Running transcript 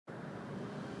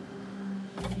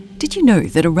Did you know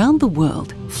that around the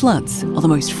world, floods are the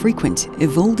most frequent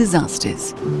of all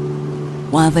disasters?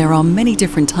 While there are many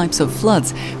different types of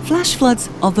floods, flash floods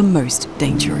are the most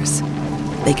dangerous.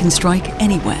 They can strike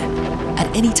anywhere, at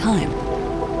any time.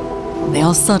 They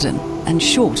are sudden and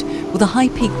short, with a high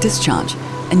peak discharge,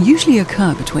 and usually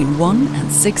occur between 1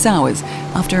 and 6 hours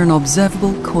after an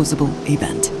observable causable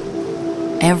event.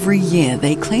 Every year,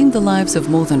 they claim the lives of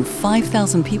more than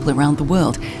 5,000 people around the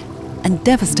world and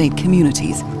devastate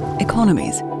communities,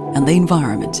 economies, and the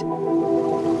environment.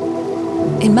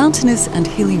 In mountainous and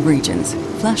hilly regions,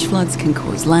 flash floods can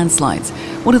cause landslides,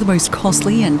 one of the most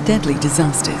costly and deadly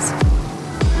disasters.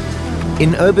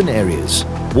 In urban areas,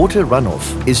 water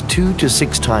runoff is 2 to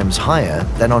 6 times higher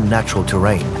than on natural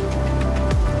terrain.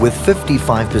 With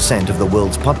 55% of the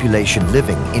world's population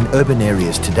living in urban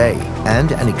areas today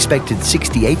and an expected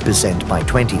 68% by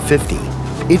 2050,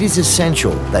 it is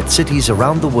essential that cities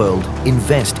around the world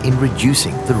invest in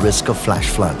reducing the risk of flash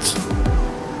floods.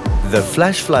 The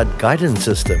Flash Flood Guidance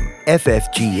System,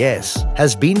 FFGS,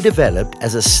 has been developed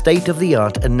as a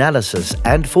state-of-the-art analysis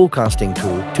and forecasting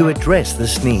tool to address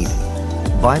this need.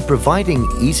 By providing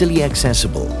easily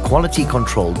accessible,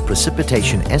 quality-controlled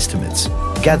precipitation estimates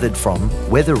gathered from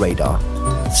weather radar,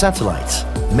 satellites,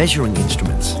 measuring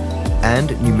instruments,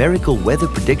 and numerical weather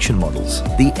prediction models,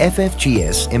 the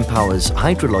FFGS empowers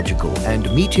hydrological and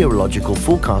meteorological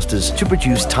forecasters to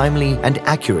produce timely and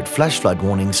accurate flash flood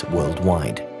warnings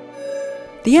worldwide.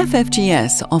 The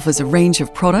FFGS offers a range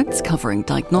of products covering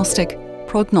diagnostic,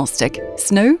 prognostic,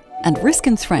 snow, and risk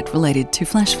and threat related to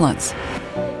flash floods.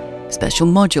 Special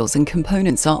modules and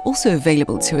components are also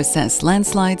available to assess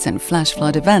landslides and flash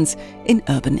flood events in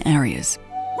urban areas.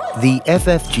 The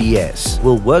FFGS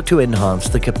will work to enhance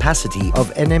the capacity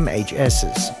of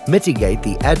NMHSs, mitigate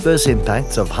the adverse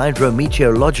impacts of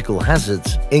hydrometeorological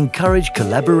hazards, encourage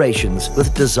collaborations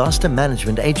with disaster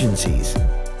management agencies,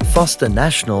 foster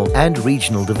national and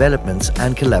regional developments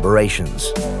and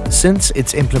collaborations. Since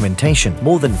its implementation,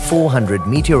 more than 400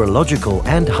 meteorological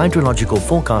and hydrological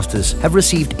forecasters have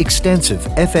received extensive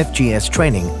FFGS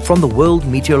training from the World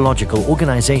Meteorological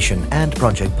Organization and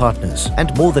project partners,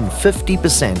 and more than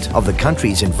 50% of the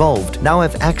countries involved now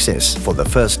have access, for the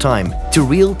first time, to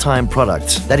real-time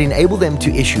products that enable them to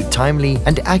issue timely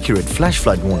and accurate flash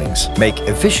flood warnings, make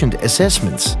efficient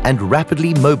assessments, and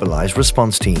rapidly mobilize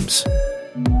response teams.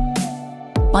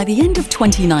 By the end of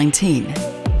 2019,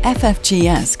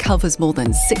 FFGS covers more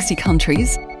than 60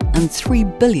 countries and 3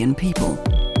 billion people.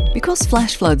 Because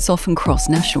flash floods often cross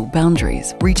national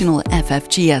boundaries, regional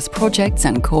FFGS projects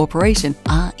and cooperation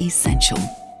are essential.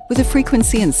 With the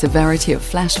frequency and severity of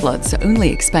flash floods only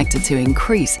expected to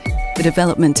increase, the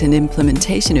development and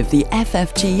implementation of the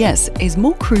FFGS is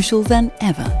more crucial than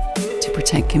ever to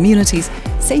protect communities,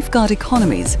 safeguard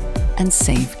economies, and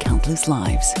save countless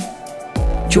lives.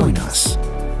 Join us